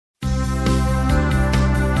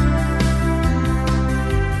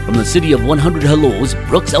From the city of 100 Hellos,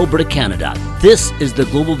 Brooks, Alberta, Canada, this is the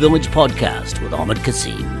Global Village Podcast with Ahmed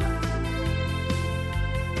Kassim.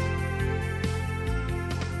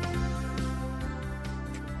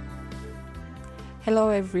 Hello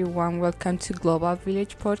everyone, welcome to Global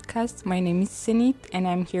Village Podcast. My name is Senit and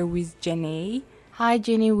I'm here with Janae. Hi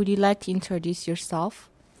Janae, would you like to introduce yourself?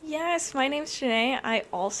 Yes, my name's Janae. I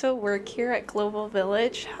also work here at Global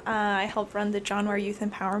Village. I help run the John Ware Youth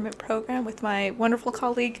Empowerment Program with my wonderful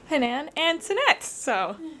colleague Hanan and Sinette.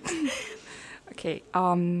 So, Okay,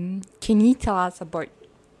 can you tell us about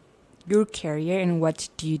your career and what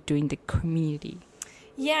do you do in the community?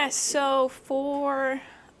 so for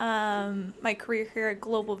my career here at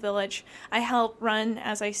Global Village, I help run,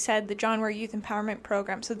 as I said, the John Ware Youth Empowerment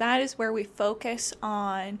Program. So that is where we focus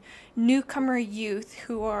on newcomer youth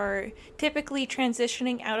who are typically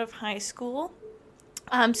transitioning out of high school.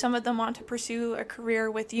 Some of them want to pursue a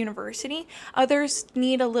career with university. Others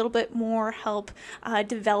need a little bit more help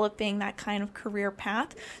developing that kind of career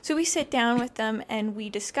path. So we sit down with them and we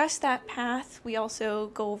discuss that path. We also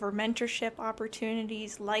go over mentorship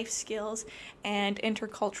opportunities, life skills, and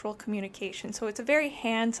intercultural communication. So it's a very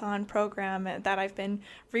hands-on program that I've been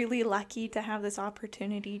really lucky to have this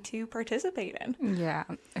opportunity to participate in. Yeah,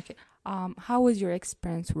 okay. How was your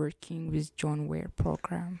experience working with John Ware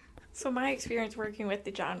program? So my experience working with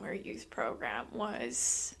the John Ware Youth Program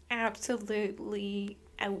was absolutely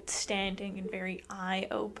outstanding and very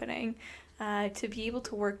eye-opening to be able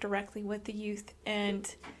to work directly with the youth.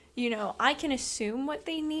 And, I can assume what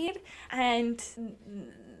they need, and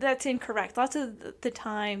that's incorrect. Lots of the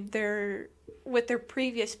time, they're with their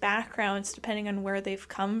previous backgrounds, depending on where they've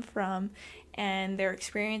come from and their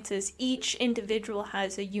experiences, each individual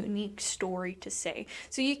has a unique story to say.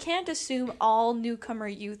 So you can't assume all newcomer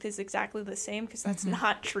youth is exactly the same, because that's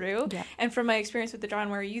not true. Yeah. And from my experience with the John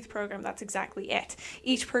Ware Youth Program, that's exactly it.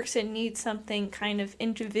 Each person needs something kind of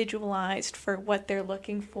individualized for what they're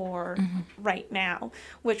looking for right now,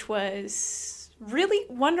 which was really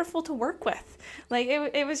wonderful to work with. Like,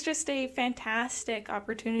 it was just a fantastic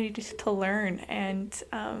opportunity to learn, and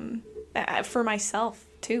for myself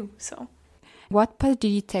too. So What path did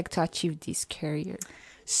you take to achieve this career?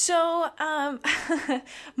 So,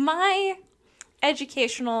 my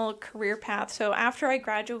educational career path, so after I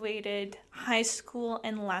graduated high school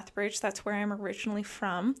in Lethbridge, that's where I'm originally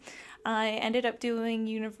from, I ended up doing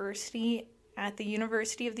university at the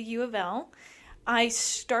University of the U of L. I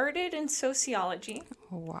started in sociology.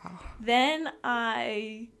 Oh, wow. Then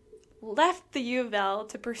I left the U of L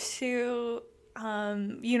to pursue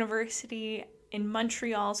university in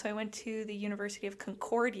Montreal, so I went to the University of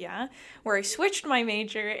Concordia, where I switched my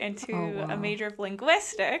major into a major of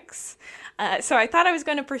linguistics. So I thought I was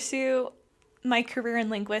going to pursue my career in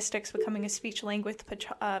linguistics, becoming a speech-language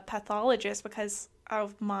pathologist, because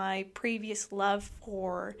of my previous love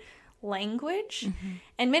for language.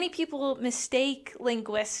 And many people mistake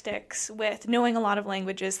linguistics with knowing a lot of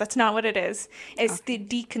languages. That's not what it is. It's the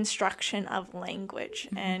deconstruction of language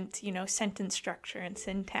and, sentence structure and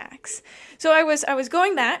syntax. So I was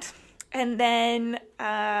going that, and then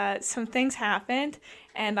some things happened,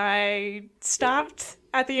 and I stopped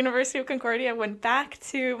at the University of Concordia, went back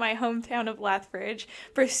to my hometown of Lethbridge,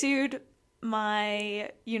 pursued my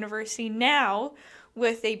university now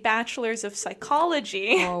with a bachelor's of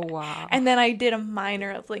psychology. Oh, wow. And then I did a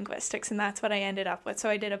minor of linguistics, and that's what I ended up with. So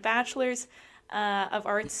I did a bachelor's of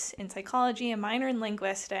arts in psychology, a minor in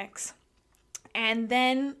linguistics. And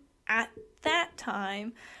then at that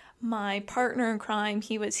time, my partner in crime,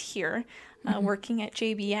 he was here working at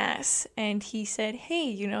JBS, and he said,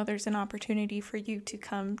 hey, there's an opportunity for you to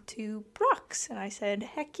come to Brooks. And I said,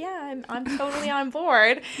 heck yeah, I'm totally on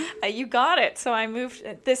board. You got it. So I moved.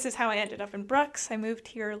 This is how I ended up in Brooks. I moved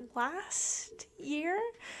here last year,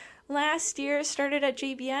 started at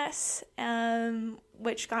JBS,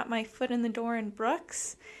 which got my foot in the door in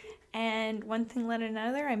Brooks. And one thing led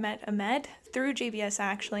another. I met Ahmed through JBS,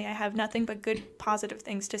 actually. I have nothing but good, positive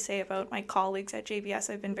things to say about my colleagues at JBS.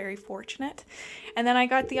 I've been very fortunate. And then I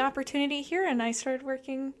got the opportunity here, and I started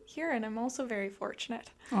working here, and I'm also very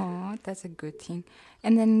fortunate. Oh, that's a good thing.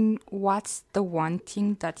 And then what's the one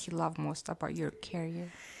thing that you love most about your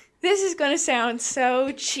career? This is going to sound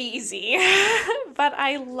so cheesy, but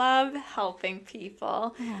I love helping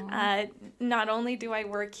people. Not only do I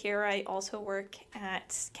work here, I also work at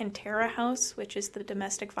Kentera House, which is the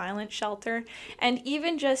domestic violence shelter. And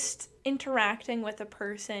even just interacting with a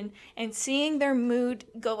person and seeing their mood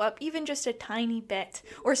go up even just a tiny bit,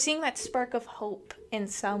 or seeing that spark of hope in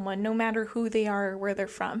someone, no matter who they are or where they're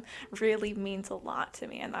from, really means a lot to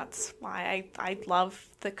me. And that's why I love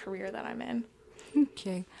the career that I'm in.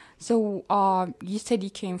 Okay. So, you said you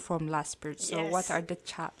came from Lethbridge. So, what Yes. are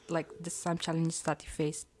some challenges that you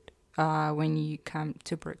faced when you come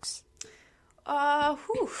to Brooks?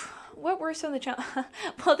 What were some of the challenges?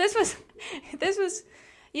 Well, this was,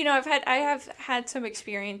 I have had some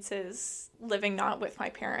experiences living not with my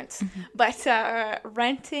parents, but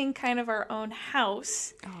renting kind of our own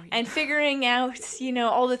house and figuring out,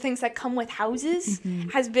 all the things that come with houses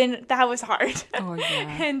that was hard. Oh,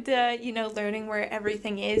 yeah. And, learning where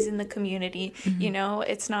everything is in the community,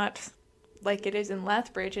 it's not like it is in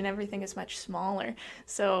Lethbridge, and everything is much smaller.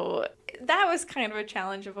 So that was kind of a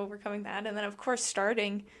challenge of overcoming that. And then, of course,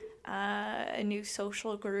 starting a new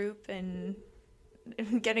social group and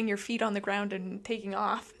getting your feet on the ground and taking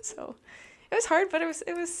off. So it was hard, but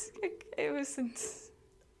it wasn't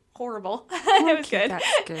horrible. It was good.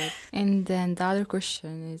 That's good. And then the other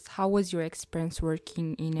question is, how was your experience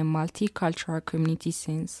working in a multicultural community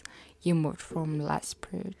since you moved from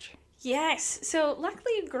Lethbridge? Yes. So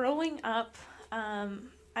luckily, growing up,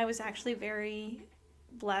 I was actually very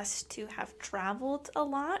blessed to have traveled a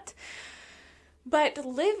lot. But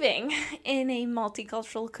living in a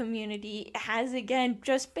multicultural community has, again,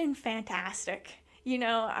 just been fantastic.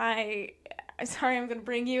 Sorry, I'm going to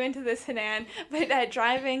bring you into this, Hanan, but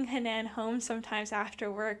driving Hanan home sometimes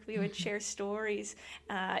after work, we would share stories,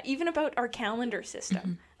 even about our calendar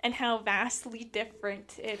system and how vastly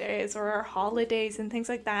different it is, or our holidays and things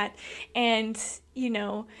like that. And,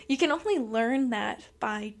 you can only learn that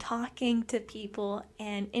by talking to people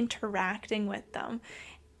and interacting with them.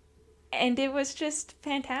 And it was just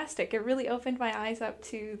fantastic. It really opened my eyes up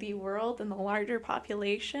to the world and the larger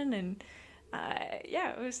population. And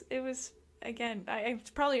it was again,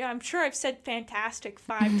 I'm sure I've said fantastic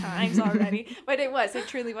 5 times already, but it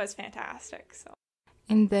truly was fantastic. So.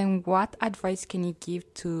 And then what advice can you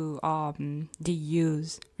give to the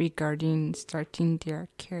youth regarding starting their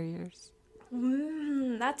careers?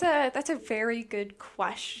 That's a very good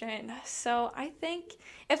question. So I think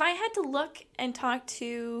if I had to look and talk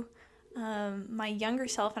to my younger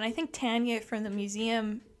self, and I think Tanya from the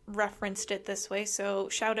museum referenced it this way, so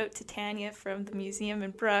shout out to Tanya from the museum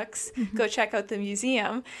in Brooks. Go check out the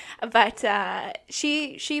museum. But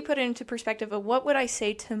she put it into perspective of what would I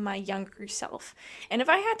say to my younger self. And if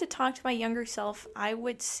I had to talk to my younger self, I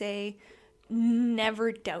would say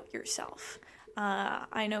never doubt yourself.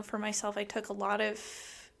 I know for myself, I took a lot of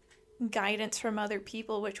guidance from other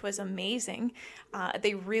people, which was amazing.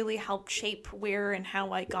 They really helped shape where and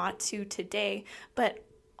how I got to today. But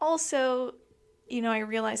also, I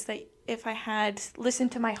realized that if I had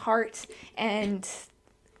listened to my heart and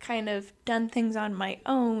kind of done things on my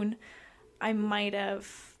own, I might have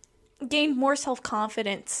gained more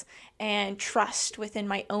self-confidence and trust within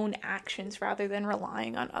my own actions rather than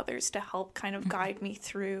relying on others to help kind of guide me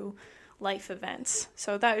through life events.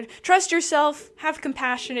 So that trust yourself, have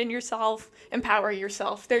compassion in yourself, empower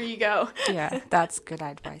yourself. There you go. Yeah, that's good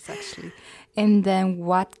advice actually. And then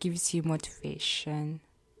what gives you motivation?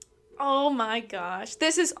 Oh my gosh.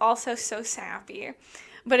 This is also so sappy.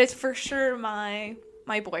 But it's for sure my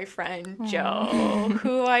boyfriend, Joe,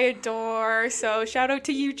 who I adore. So shout out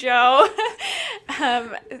to you, Joe.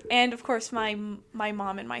 And of course my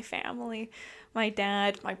mom and my family. My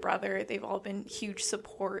dad, my brother, they've all been huge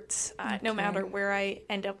supports. No matter where I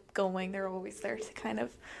end up going, they're always there to kind of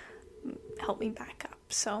help me back up.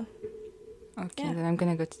 So, okay, then I'm going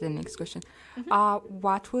to go to the next question.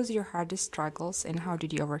 What was your hardest struggles and how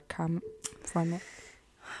did you overcome from it?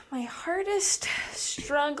 My hardest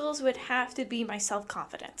struggles would have to be my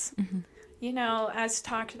self-confidence. As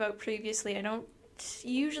talked about previously, I don't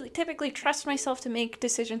typically trust myself to make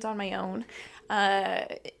decisions on my own.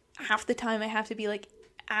 Half the time I have to be like,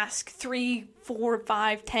 ask 3, 4,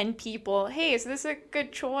 5, 10 people, hey, is this a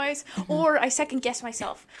good choice? Or I second guess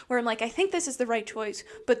myself, where I'm like, I think this is the right choice,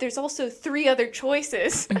 but there's also 3 other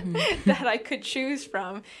choices that I could choose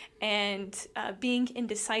from. And being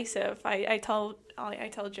indecisive, I tell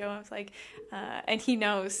Joe, I was like, and he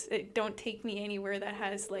knows, don't take me anywhere that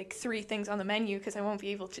has like 3 things on the menu because I won't be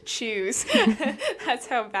able to choose. That's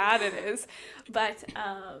how bad it is. But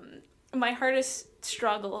my hardest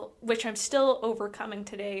struggle, which I'm still overcoming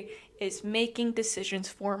today, is making decisions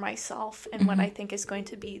for myself and what I think is going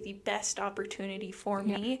to be the best opportunity for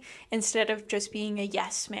me, instead of just being a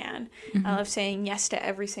yes man. I love saying yes to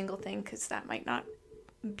every single thing because that might not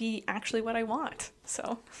be actually what I want.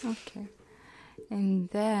 So okay. And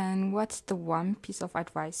then what's the one piece of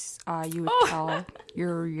advice you would tell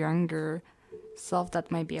your younger self that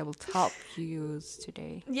might be able to help you use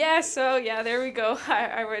today? There we go.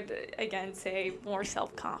 I would again say more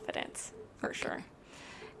self-confidence for sure.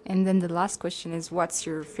 And then the last question is, what's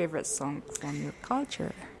your favorite song from your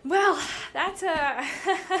culture? Well, that's a...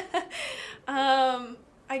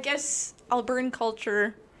 I guess Albertan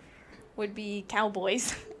culture would be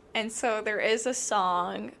cowboys. And so there is a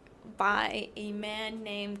song by a man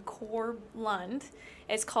named Corb Lund.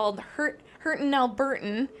 It's called Hurtin'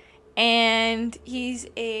 Albertan. And he's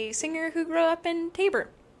a singer who grew up in Tabor.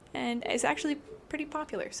 And is actually pretty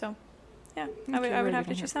popular, so... Yeah, I would have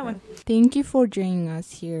to choose that one. Thank you for joining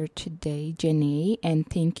us here today, Jenny, and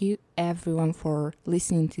thank you everyone for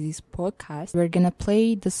listening to this podcast. We're gonna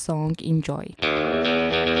play the song Enjoy. Yeah,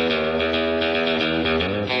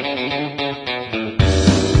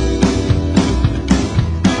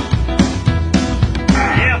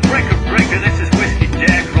 breaker, this is Whiskey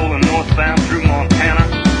Jack rolling northbound through Montana.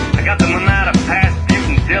 I got the Monada Pass, Butte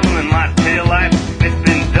and Dillon in my taillight. It's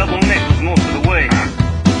been double nickels most of the way.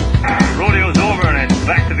 Rodeo's over and it's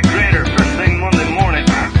back to the grader first thing Monday morning.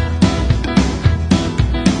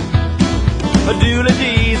 A dually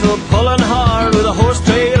diesel pulling hard with a horse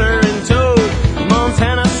trailer in tow.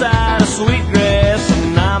 Montana side of Sweetgrass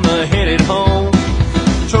and I'm headed home.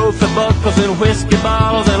 Trophy buckles and whiskey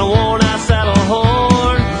bottles and a worn out saddle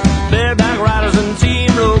horn. Bareback riders and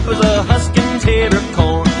team ropers a husking Tabor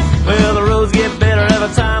corn. Well, the roads get better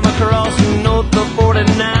every time I cross North the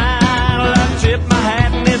 49. I tip my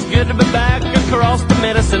hat and it's good to be back across the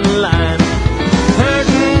medicine line.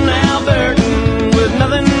 Hurtin' Albertan with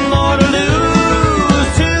nothing more to lose.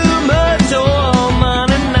 Too much oil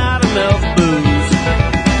money, not enough booze.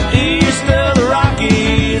 East of the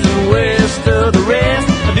Rockies and west of the rest,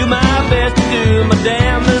 I do my best to do my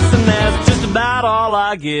damnedest, and that's just about all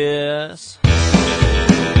I guess.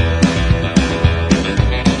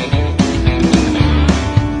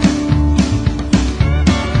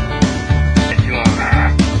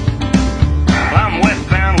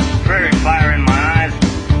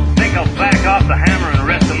 Back off the hammer and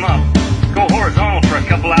rest them up. Go horizontal for a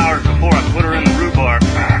couple hours before I put her in the rhubarb.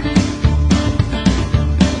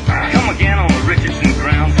 Come again on the Richardson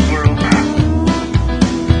ground squirrel.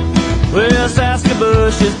 Well,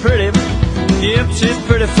 Saskabush is pretty. Yep, she's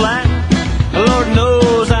pretty flat. Lord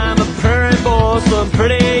knows I'm a prairie boy, so I'm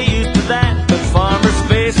pretty used to that. But farmers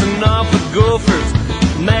facing off with gophers,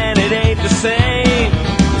 man, it ain't the same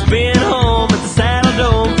as being home at the Saddle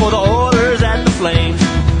Dome for the Oilers at the Flames.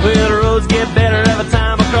 Well, the roads get better every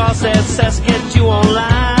time I cross that Saskatchewan line.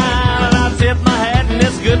 And I tip my hat and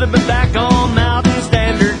it's good to be back on Mountain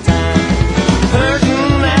Standard Time.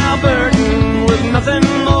 Hurtin' Albertan with nothing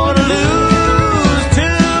more to lose.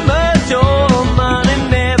 Too much oil money,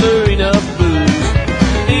 never enough booze.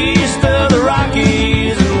 East of the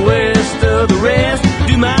Rockies and west of the rest,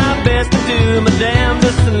 do my best to do my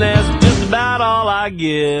damnedest, and that's just about all I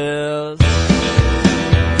guess.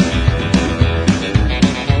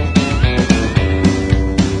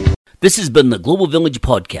 This has been the Global Village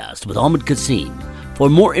Podcast with Ahmed Kasim. For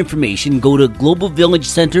more information, go to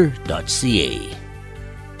globalvillagecenter.ca.